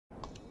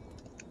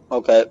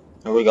Okay,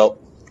 here we go.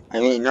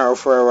 I'm eating now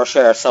for a rush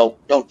air, so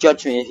don't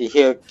judge me if you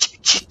hear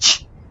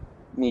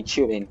me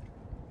chewing.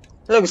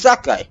 Look, it's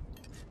that guy.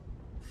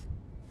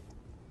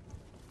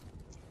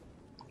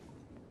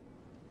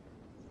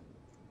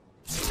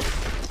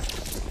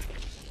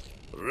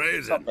 Raiden.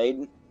 What's up,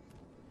 Aiden?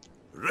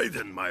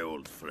 Raiden, my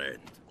old friend.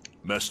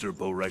 Master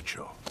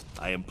Boraicho,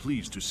 I am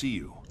pleased to see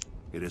you.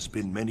 It has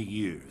been many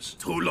years.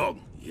 Too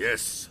long.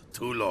 Yes,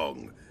 too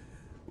long.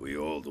 We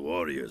old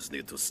warriors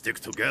need to stick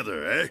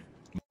together, eh?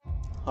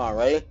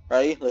 Alright,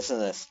 ready? Listen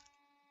to this.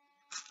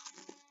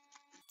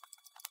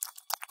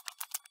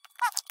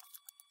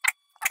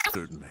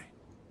 Certainly.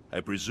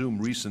 I presume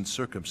recent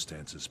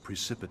circumstances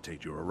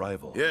precipitate your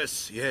arrival.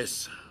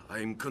 Yes.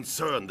 I'm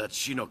concerned that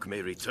Shinnok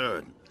may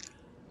return.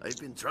 I've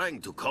been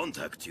trying to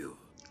contact you.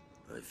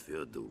 I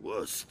feared the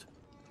worst.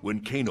 When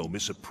Kano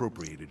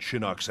misappropriated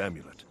Shinnok's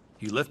amulet,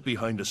 he left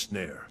behind a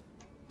snare.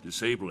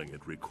 Disabling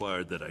it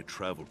required that I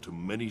travel to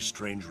many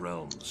strange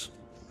realms.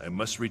 I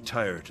must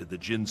retire to the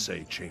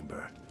Jinsei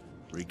chamber,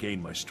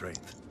 regain my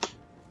strength.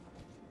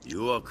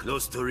 You are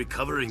close to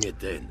recovering it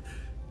then.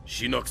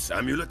 Shinnok's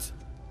amulet?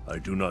 I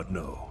do not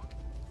know.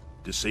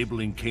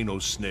 Disabling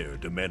Kano's snare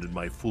demanded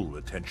my full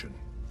attention.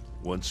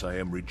 Once I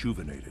am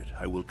rejuvenated,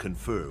 I will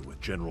confer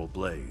with General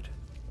Blade.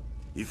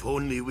 If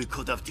only we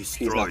could have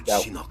destroyed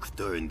Shinnok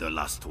during the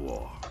last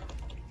war.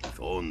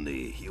 If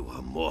only he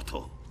were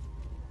mortal.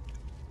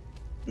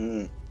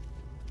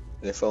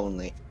 If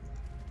only.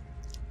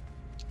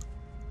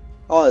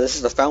 Oh, this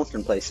is the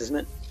fountain place, isn't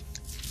it?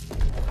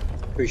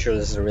 Pretty sure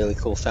this is a really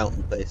cool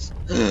fountain place.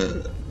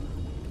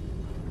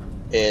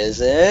 Is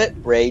it?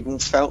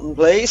 Raiden's fountain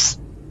place?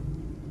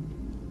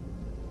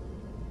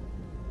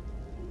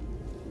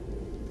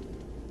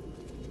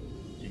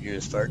 Did you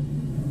just fart?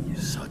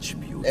 Such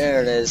beauty.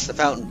 There it is, the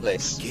fountain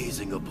place.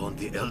 Gazing upon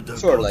the elder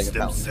Sort of gods like a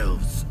fountain.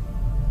 themselves.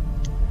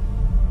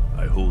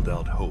 I hold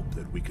out hope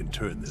that we can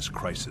turn this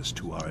crisis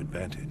to our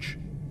advantage.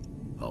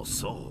 How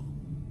so?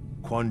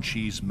 Quan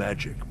Chi's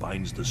magic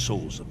binds the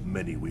souls of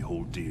many we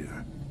hold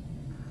dear.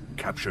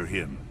 Capture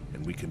him,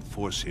 and we can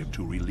force him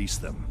to release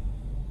them.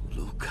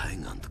 Liu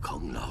Kang and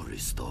Kung Lao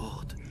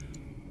restored.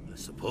 I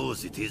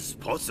suppose it is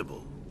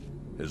possible.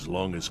 As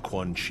long as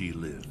Quan Chi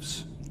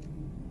lives.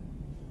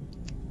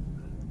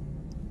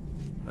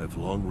 I've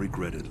long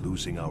regretted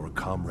losing our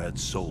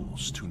comrades'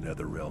 souls to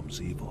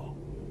Netherrealm's evil.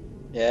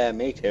 Yeah,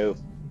 me too.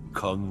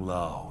 Kung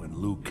Lao and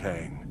Liu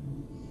Kang,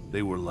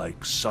 they were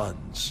like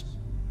sons.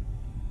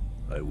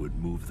 I would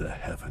move the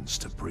heavens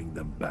to bring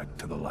them back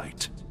to the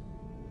light.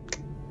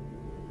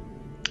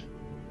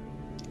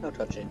 No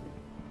touching.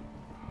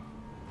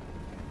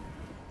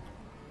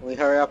 Can we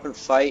hurry up and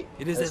fight?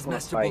 It is as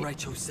Master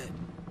Boraicho said.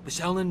 The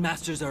Shaolin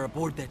Masters are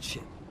aboard that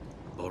ship.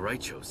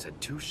 Boraicho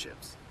said 2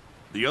 ships.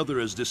 The other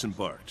has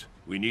disembarked.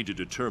 We need to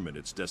determine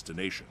its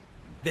destination.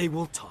 They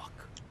will talk.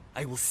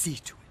 I will see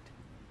to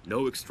it.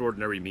 No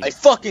extraordinary means. I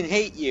fucking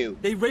hate you!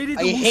 They raided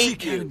the Wuxi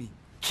Academy.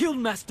 Killed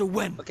Master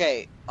Wen.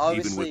 Okay,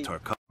 obviously, Even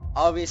with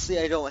obviously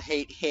I don't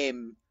hate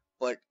him,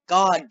 but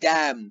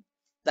goddamn,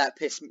 that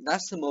pissed me.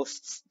 That's the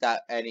most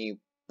that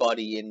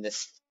anybody in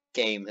this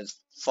game has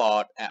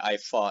fought. I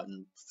fought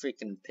and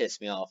freaking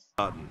pissed me off.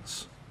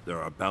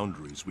 There are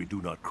boundaries we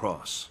do not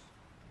cross.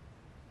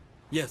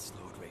 Yes,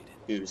 Lord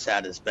Raiden. Whose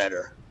hat is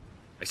better?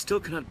 I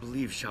still cannot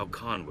believe Shao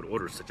Kahn would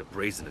order such a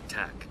brazen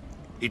attack.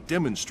 It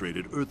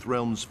demonstrated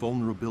Earthrealm's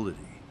vulnerability.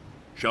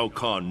 Shao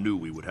Kahn knew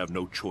we would have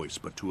no choice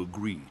but to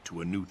agree to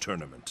a new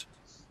tournament.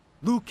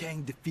 Liu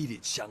Kang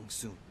defeated Shang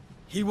Tsung.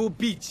 He will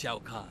beat Shao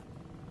Kahn.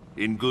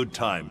 In good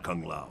time,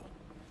 Kung Lao.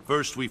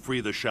 First we free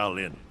the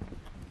Shaolin.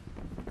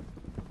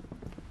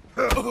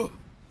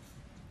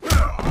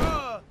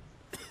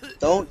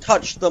 Don't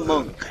touch the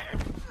monk.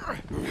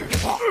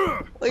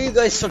 Why are you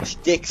guys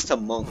such dicks to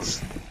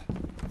monks?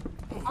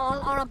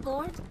 All are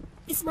aboard?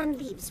 This one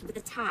leaves with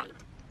the tide.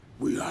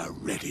 We are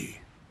ready.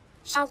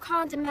 Shao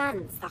Kahn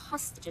demands the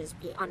hostages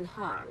be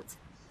unharmed.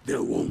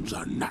 Their wounds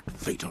are not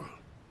fatal.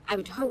 I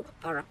would hope,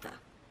 Baraka.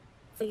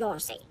 For your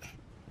sake.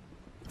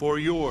 For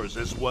yours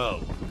as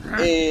well.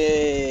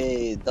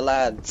 Hey, the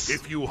lads.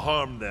 If you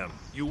harm them,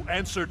 you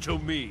answer to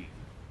me.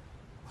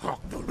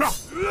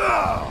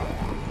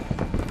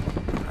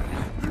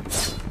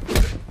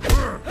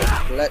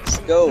 Let's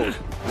go,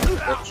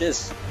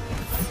 bitches.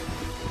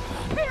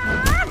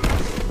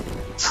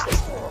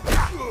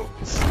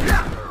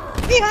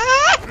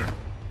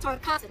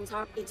 Tarkatans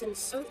are beaten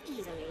so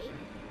easily.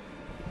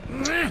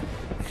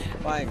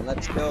 Fine,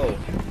 let's go.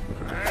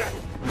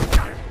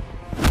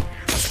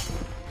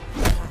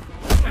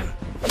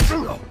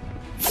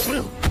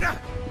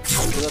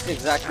 You look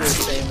exactly the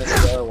same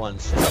as the other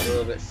ones, just a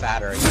little bit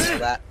fatter, you know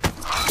that?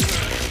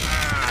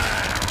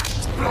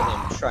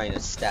 Him trying to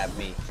stab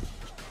me.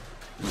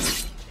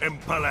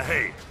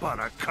 Empalahe,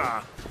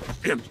 Baraka.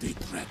 Empty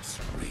threats,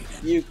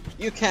 Raiden.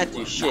 You can't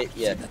do shit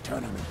yet, The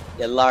tournament.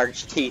 you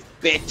large teeth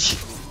bitch.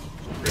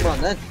 Come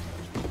on then.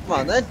 Come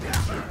on then.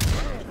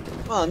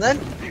 Come on then.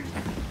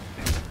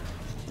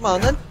 Come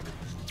on then.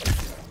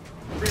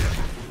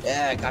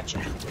 Yeah,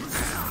 gotcha.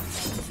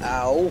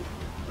 Ow.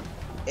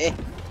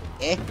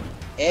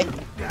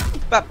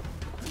 Bop.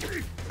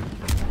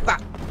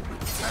 Bop.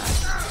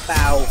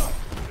 Bow.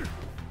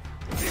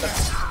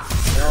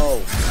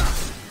 No.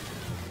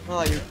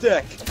 Oh, your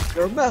dick.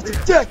 You're a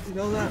massive dick, you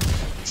know that?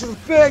 It's a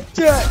big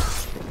dick.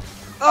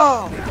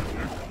 Oh.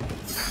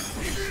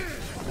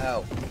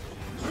 Ow.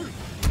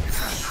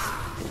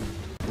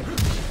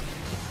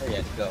 There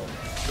you go.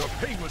 Your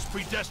pain was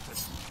predestined.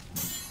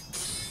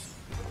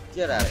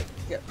 Get out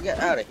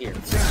of here.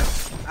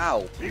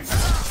 Ow.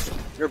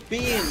 You're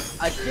being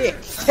a dick.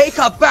 Take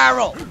a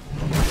barrel.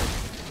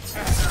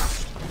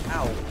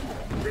 Ow.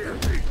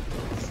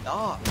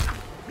 Stop.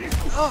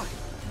 Oh.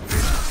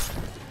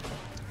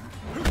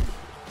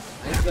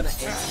 I'm gonna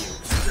end you.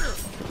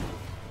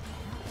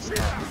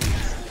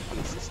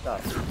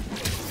 Stop.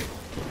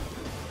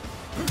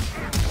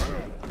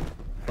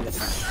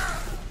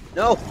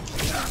 No.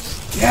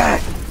 Yeah.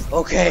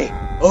 Okay.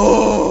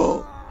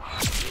 Oh.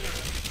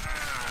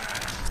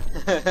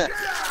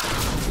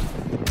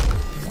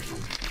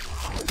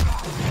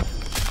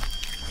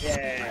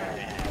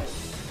 Yeah.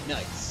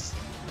 Nice.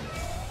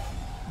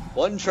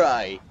 One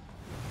try.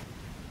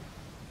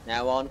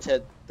 Now on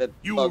to the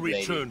You will bug lady.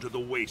 return to the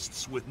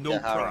wastes with no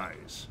Dahara.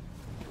 prize.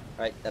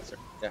 Right, that's her.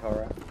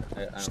 Dahara.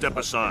 Step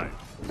aside.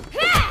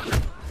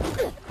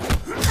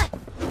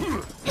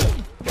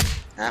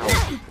 Ow.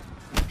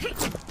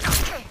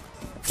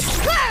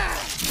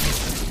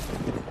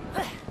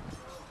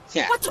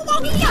 Yeah. What's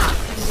wrong here?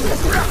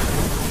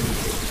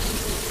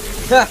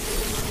 Ha!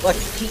 Look,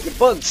 keep your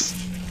bugs.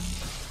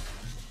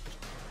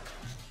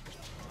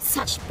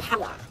 Such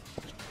power.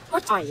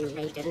 What are you,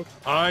 Raiden?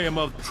 I am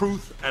of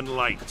truth and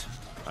light.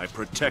 I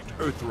protect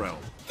Earthrealm.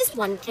 This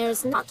one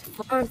cares not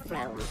for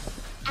Earthrealm,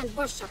 and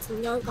worships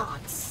no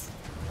gods.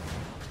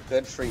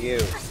 Good for you.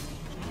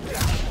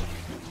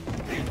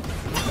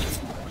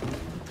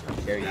 How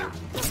dare you?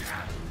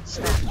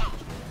 Stop.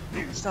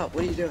 Stop,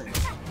 what are you doing?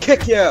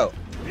 Kick you!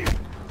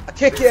 I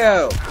kick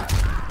you!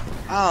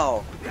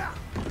 Ow!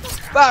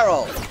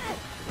 Barrel!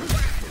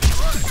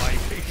 My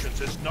patience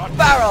is not...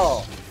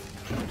 Barrel!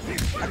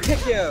 I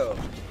kick you!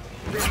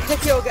 I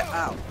kick you again!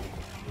 Ow!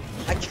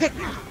 I kick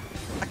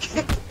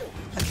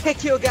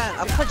you again!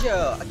 I punch you!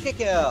 I kick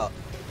you!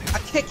 I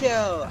kick you!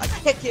 I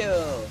kick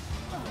you!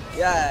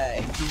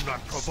 Yay! Do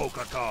not provoke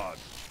a god.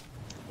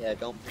 Yeah,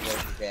 don't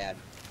provoke your dad.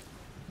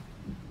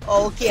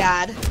 Oh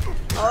god!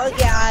 Oh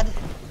god!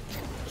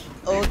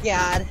 Oh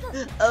god!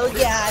 Oh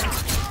god!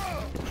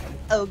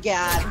 Oh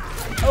god!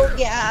 Oh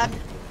god!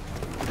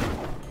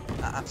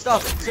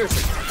 Stop it!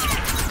 Seriously!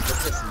 You're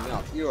pissing me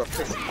off. You are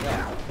pissing me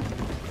off.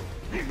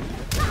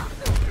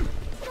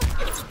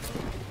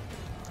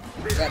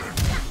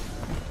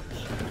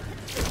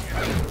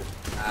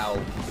 Ow.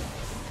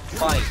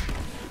 Fine.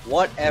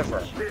 Whatever.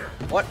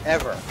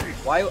 Whatever.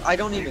 Why? I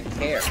don't even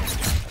care.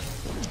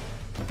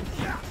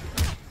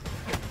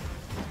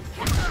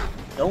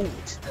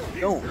 Don't.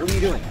 Don't. What are you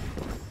doing?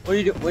 What are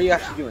you doing? What are you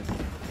actually doing?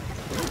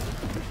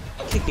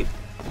 I'll kick you.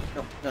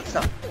 No. No.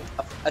 Stop.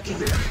 I'll kick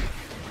you.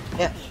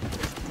 Yeah.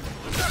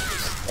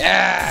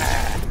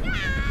 Yeah.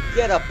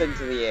 Get up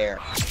into the air.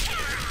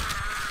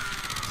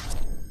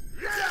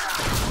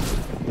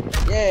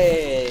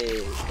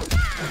 Yay.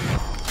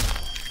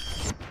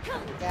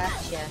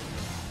 Gotcha.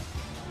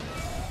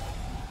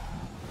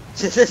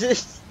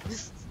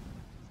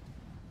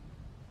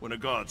 When a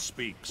god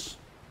speaks,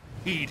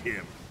 heed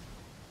him.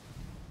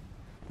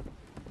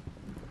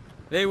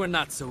 They were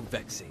not so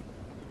vexing.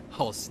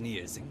 All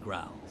sneers and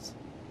growls.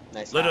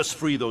 Nice. Let hat. us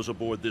free those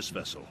aboard this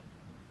vessel.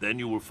 Then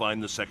you will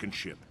find the second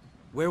ship.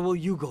 Where will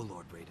you go,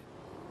 Lord Raiden?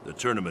 The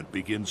tournament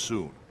begins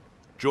soon.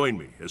 Join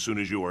me as soon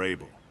as you are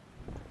able.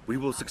 We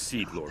will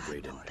succeed, Lord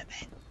Raiden.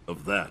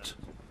 Of that,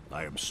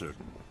 I am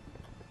certain.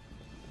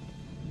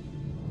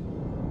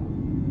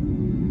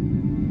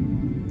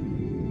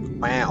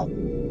 Wow.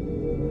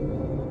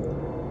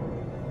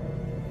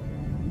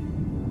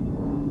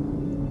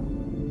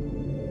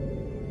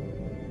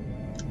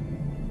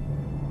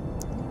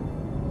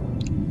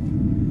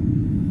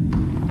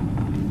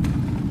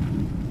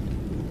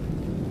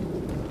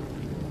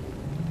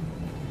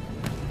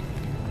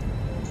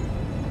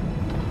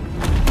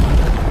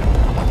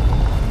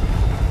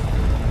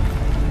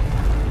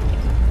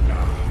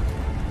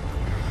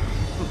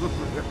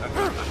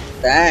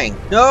 Dang.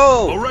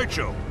 No!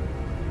 Orecho!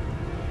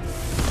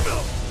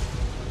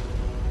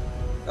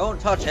 Don't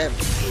touch him.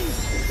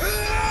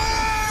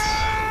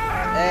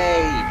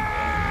 Hey!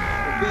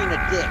 You're being a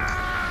dick.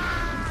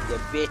 You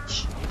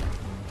bitch.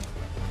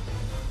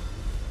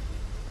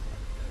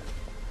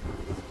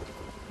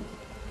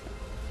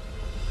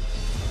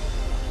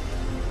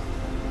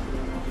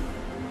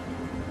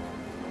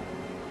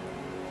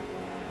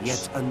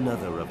 Yet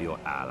another of your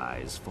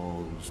allies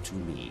falls to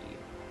me.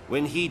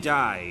 When he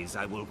dies,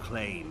 I will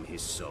claim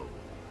his soul.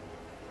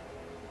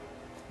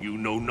 You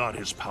know not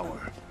his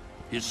power.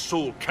 His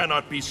soul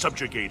cannot be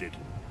subjugated.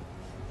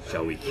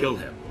 Shall we kill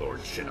him, Lord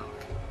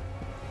Shinnok?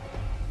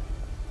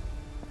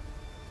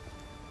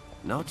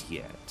 Not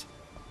yet.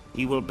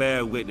 He will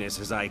bear witness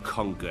as I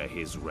conquer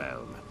his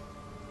realm.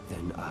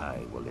 Then I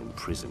will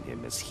imprison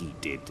him as he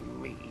did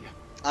me.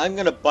 I'm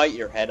gonna bite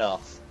your head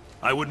off.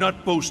 I would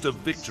not boast of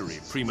victory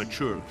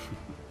prematurely.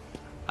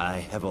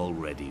 I have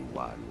already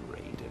won,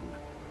 Raiden.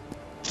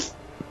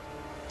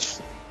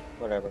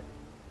 Whatever.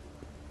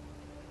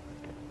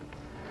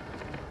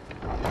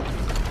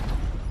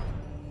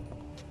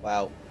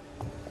 Wow.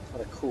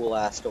 What a cool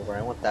ass door.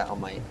 I want that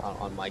on my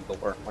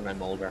door when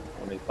I'm older. I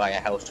want to buy a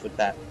house with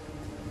that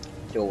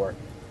door.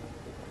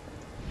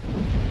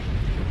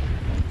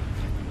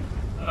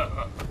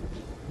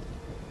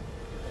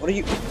 What are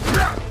you?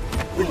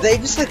 Were they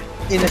just like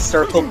in a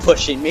circle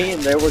pushing me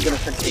and they were gonna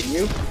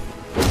continue?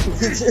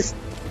 Just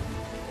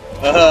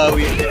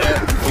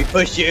we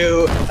push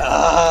you.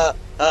 Stop.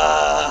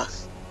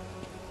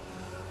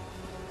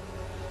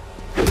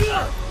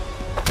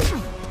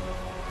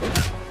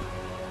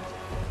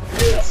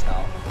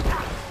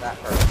 That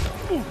hurt.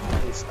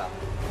 Please stop.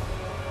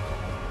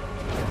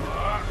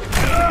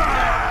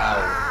 Ow.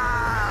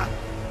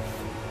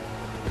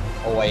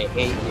 Oh, I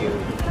hate you.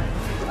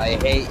 I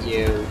hate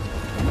you.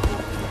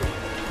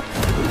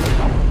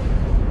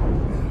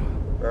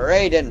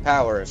 Raiden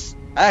powers.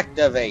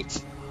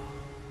 Activate.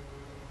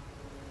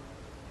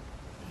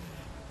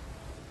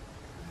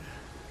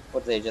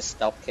 What, they just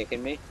stop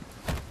kicking me?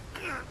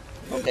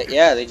 Okay,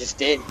 yeah, they just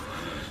did.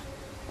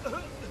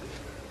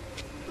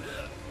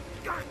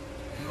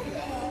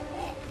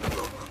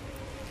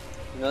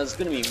 You know, it's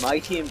gonna be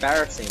mighty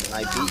embarrassing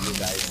when I beat you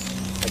guys.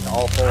 Like,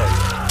 all four of you.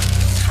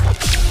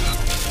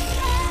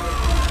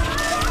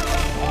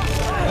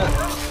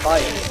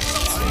 Fight.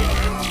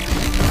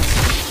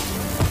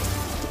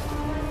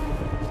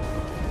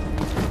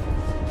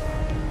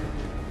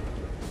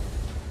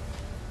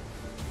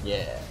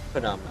 Yeah,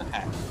 put on my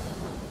hat.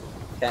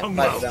 Can't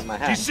fight without my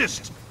hat.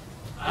 Desist!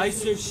 I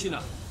serve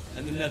Shinnok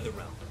and the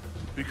Netherrealm.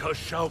 Because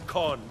Shao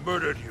Kahn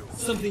murdered you.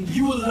 Something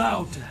you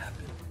allowed to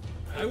happen.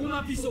 I will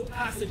not be so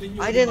passive in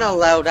your I didn't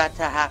allow that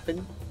to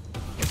happen.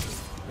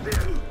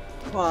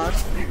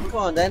 Come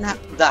on then,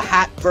 the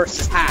hat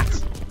versus hat.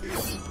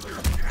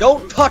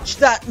 Don't touch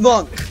that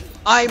monk!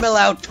 I'm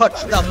allowed to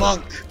touch the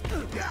monk!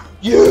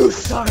 You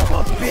son of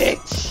a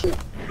bitch!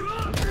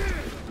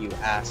 You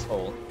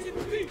asshole.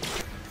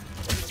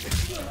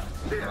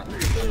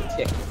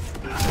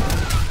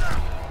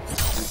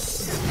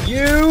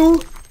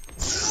 You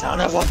son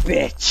of a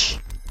bitch!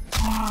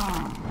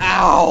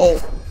 Ow!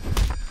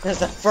 That's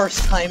the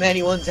first time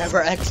anyone's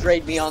ever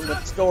X-rayed me on the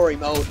story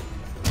mode.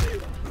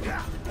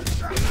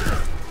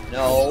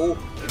 No,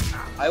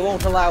 I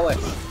won't allow it.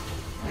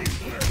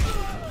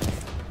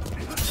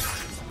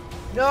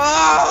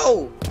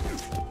 No!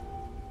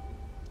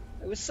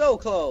 It was so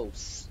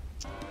close.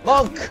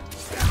 Monk!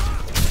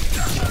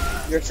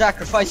 Your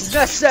sacrifice is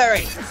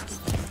necessary!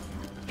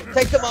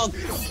 Take the monk!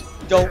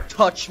 Don't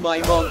touch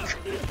my monk!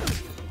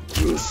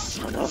 You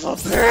son of a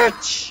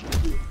bitch!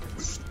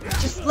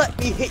 Just let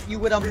me hit you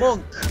with a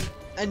monk!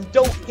 And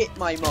don't hit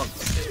my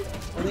monks!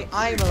 Only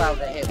I'm allowed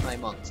to hit my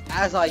monks,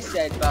 as I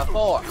said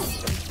before!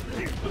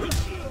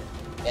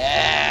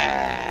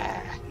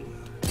 Yeah!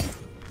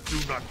 Do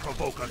not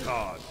provoke a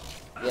god.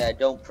 Yeah,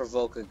 don't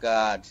provoke a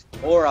god.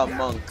 Or a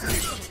monk.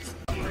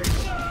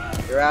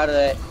 You're out of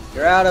it.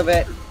 You're out of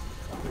it!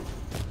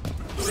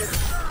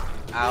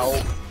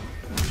 Ow.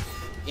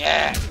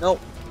 Yeah!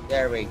 Nope.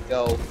 There we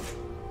go.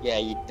 Yeah,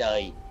 you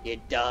die. You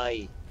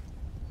die.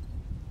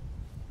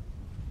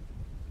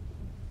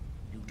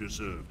 You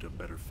deserved a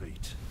better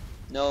fate.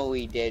 No,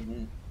 he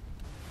didn't.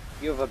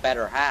 You have a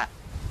better hat.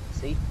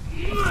 See?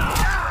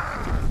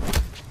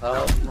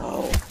 Oh,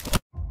 no.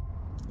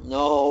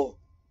 No.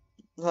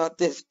 Not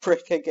this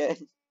prick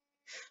again.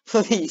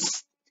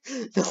 Please.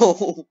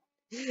 No.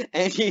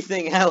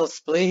 Anything else,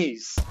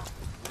 please.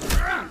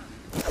 I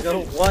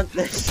don't want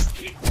this.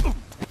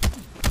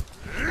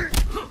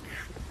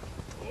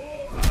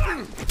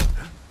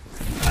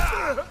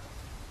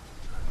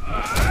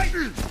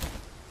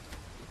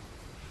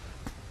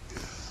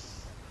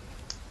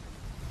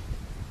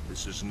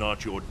 This is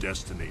not your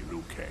destiny,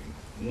 Liu Kang.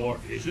 More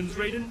visions,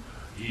 Raiden?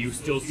 Do you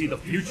still see the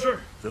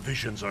future? The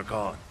visions are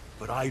gone,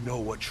 but I know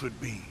what should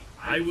be.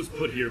 I was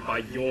put here by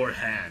your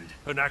hand.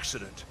 An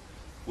accident,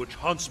 which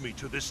haunts me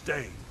to this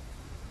day.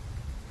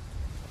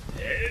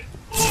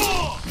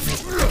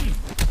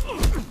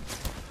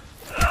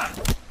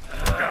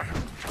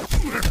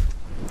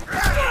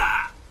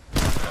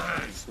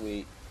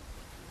 Sweet.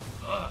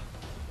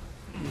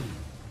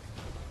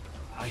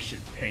 I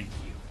should thank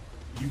you.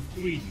 You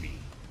freed me.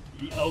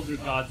 The Elder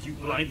Gods you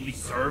blindly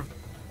served.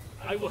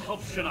 I will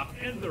help Shinnok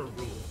end their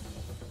rule.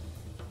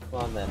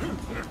 Come on then.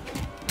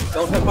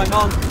 Don't hit my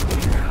monk!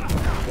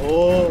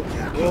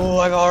 Oh,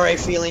 I'm already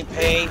feeling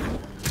pain.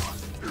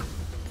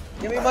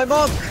 Give me my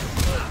monk!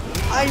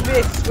 I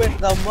mixed with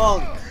the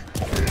monk!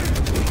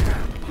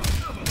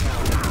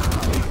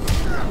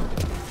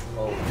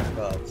 Oh my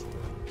god.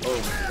 Oh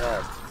my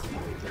god.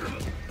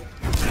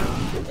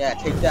 Yeah,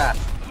 take that.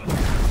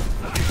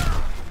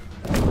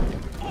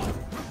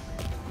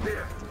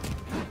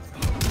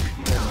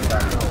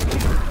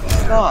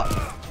 Stop!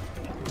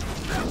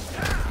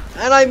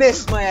 And I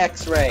missed my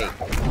X-ray!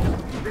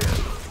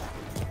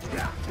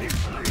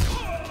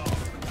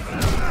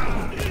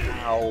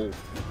 Ow.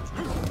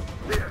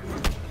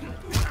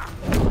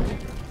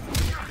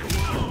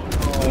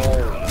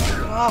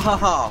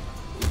 Oh.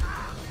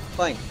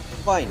 Fine,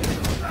 fine.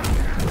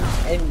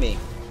 End me.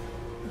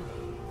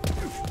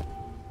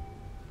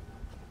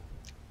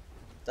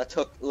 That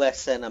took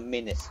less than a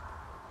minute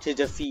to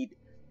defeat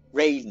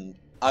Raiden,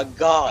 a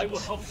god. I will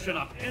help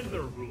Shinnok end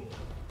their rule.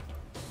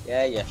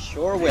 Yeah, you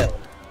sure will.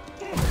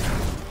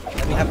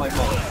 Let me have my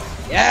moment.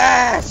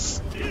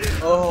 Yes!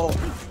 Oh,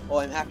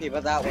 I'm happy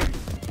about that one.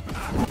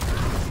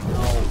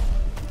 Oh.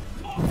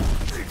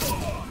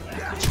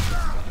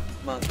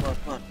 Come on, come on,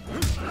 come on.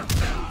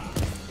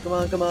 Come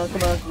on, come on,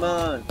 come on, come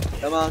on.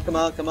 Come on, come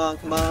on, come on,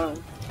 come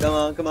on. Come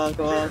on, come on,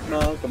 come on, come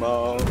on, come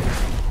on.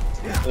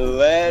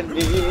 Let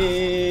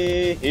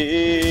me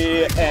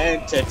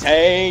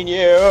entertain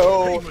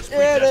you.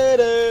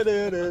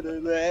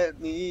 Let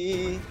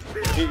me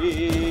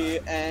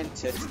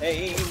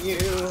entertain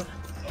you.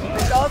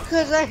 It's all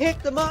cause I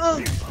hit the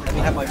monk. Let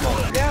me have my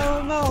moment. Yeah,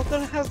 I'm all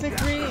gonna have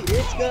victory.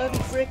 It's gonna be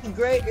freaking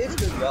great. It's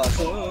gonna be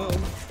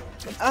awesome.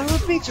 I'm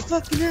gonna beat your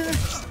fucking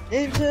ass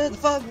into the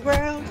fucking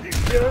ground.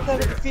 You're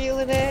gonna be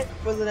feeling it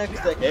for the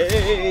next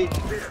decade.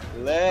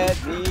 Let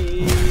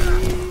me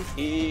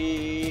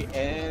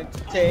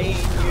entertain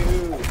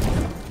you.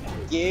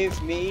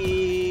 Give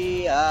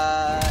me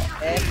a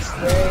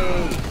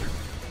X-ray.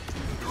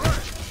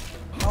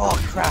 Oh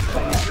crap! I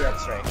missed the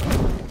X-ray.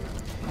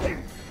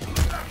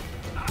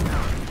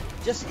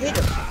 Just hit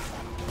him.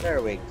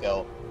 There we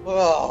go.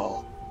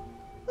 Oh,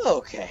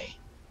 okay.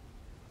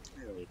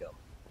 There we go.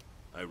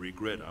 I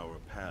regret our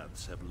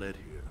paths have led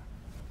here.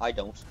 I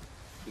don't,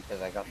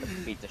 because I got to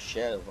beat the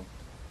shit out of him.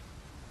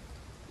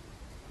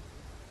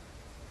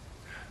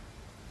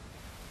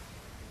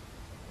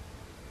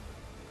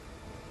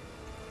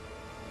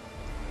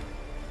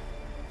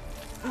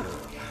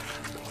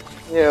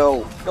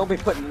 Ew, don't be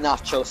putting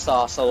nacho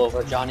sauce all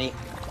over Johnny.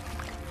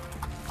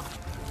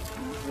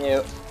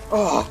 Ew.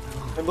 Oh,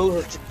 I'm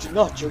allergic to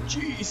nacho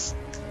cheese.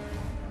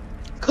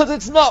 Cause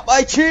it's not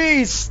my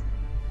cheese!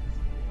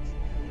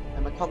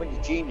 I'm a comedy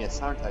genius,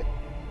 aren't I?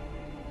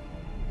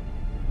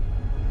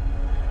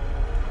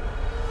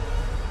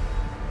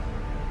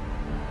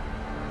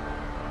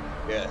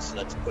 Yes,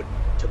 let's put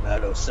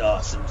tomato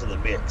sauce into the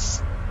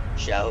mix,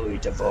 shall we,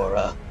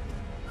 Devora?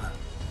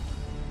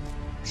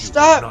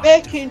 Stop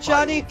making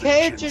Johnny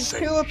Cage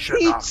into a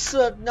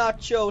pizza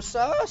nacho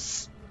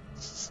sauce!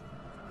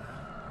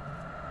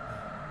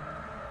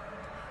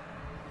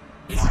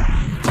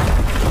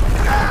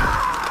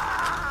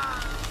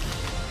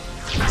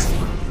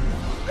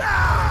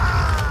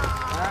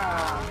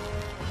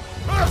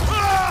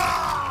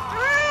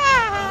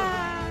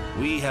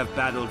 We have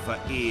battled for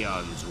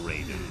eons,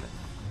 Raiden.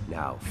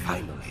 Now,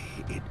 finally,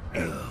 it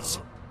ends.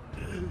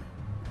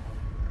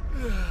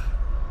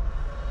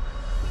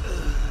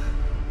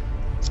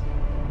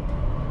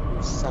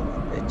 Son of a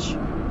bitch.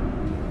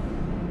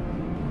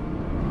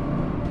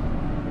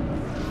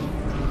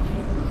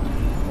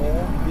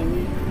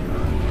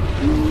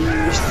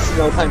 There's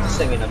no time to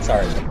singing, I'm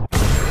sorry.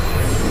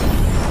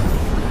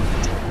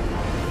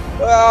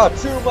 Ah,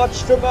 too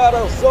much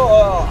tomato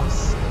sauce!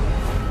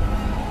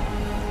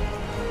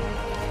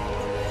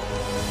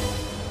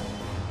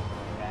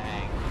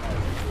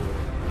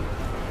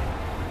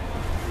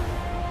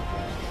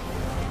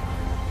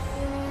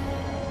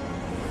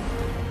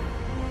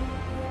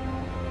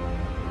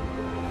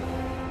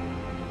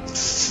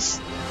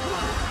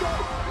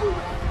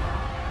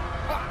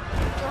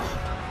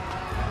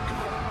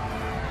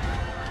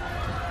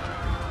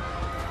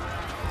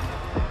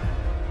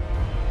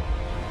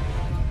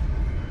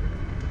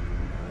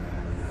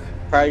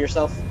 Proud of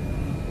yourself?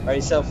 Proud of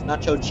yourself,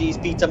 nacho cheese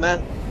pizza man?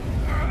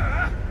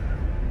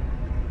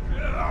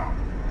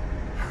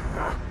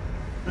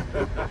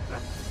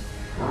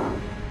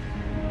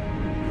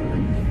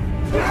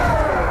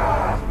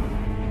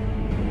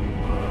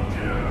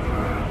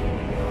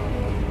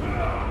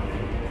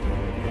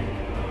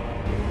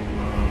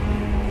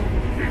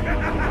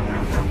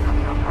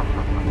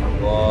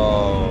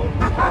 Whoa.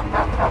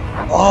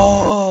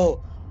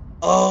 Oh!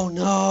 Oh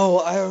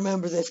no! I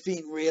remember this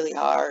being really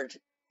hard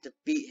to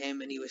beat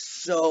him, and he was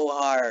so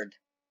hard.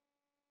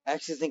 I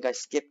actually think I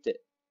skipped it.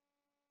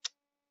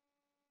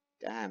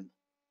 Damn.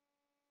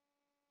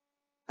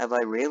 Have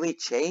I really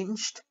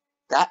changed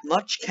that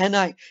much? Can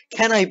I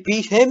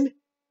beat him?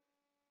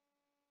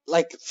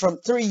 Like from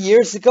 3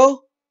 years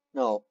ago?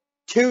 No,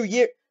 2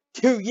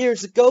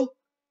 years ago?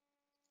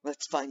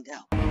 Let's find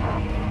out.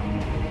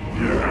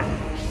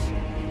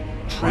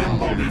 Yes.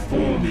 Tremble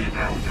before me,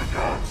 Elder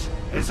Gods,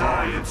 as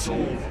I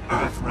absorb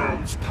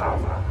Earthrealm's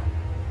power.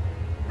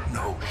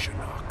 No,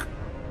 Shinnok.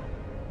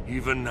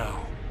 Even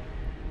now,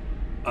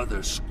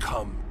 others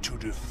come to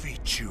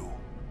defeat you.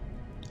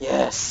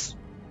 Yes.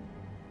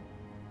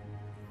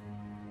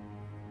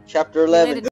 Chapter 11.